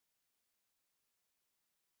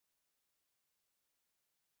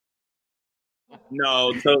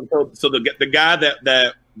No, so the guy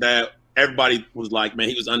that everybody was like, man,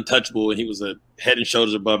 he was untouchable and he was a head and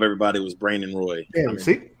shoulders above everybody was Brandon Roy. Yeah,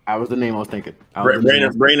 see, I was the name I was thinking.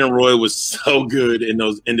 Brandon Roy was so good in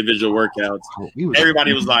those individual workouts.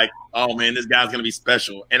 Everybody was like, oh man, this guy's gonna be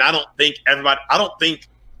special. And I don't think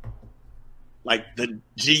like the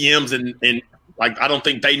GMs and like I don't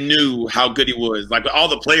think they knew how good he was. Like all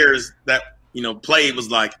the players that played was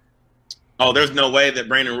like, oh, there's no way that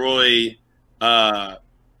Brandon Roy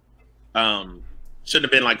shouldn't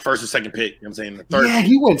have been like first or second pick. You know what I'm saying? The third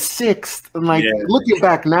he went sixth. And like looking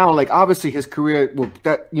back now, like obviously his career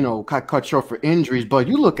got cut short for injuries, but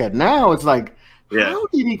you look at now, it's like, how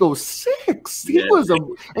did he go sixth? He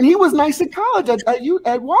was nice in college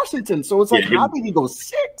at Washington. So it's like, how did he go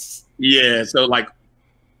sixth? Yeah, so like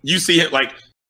you see it like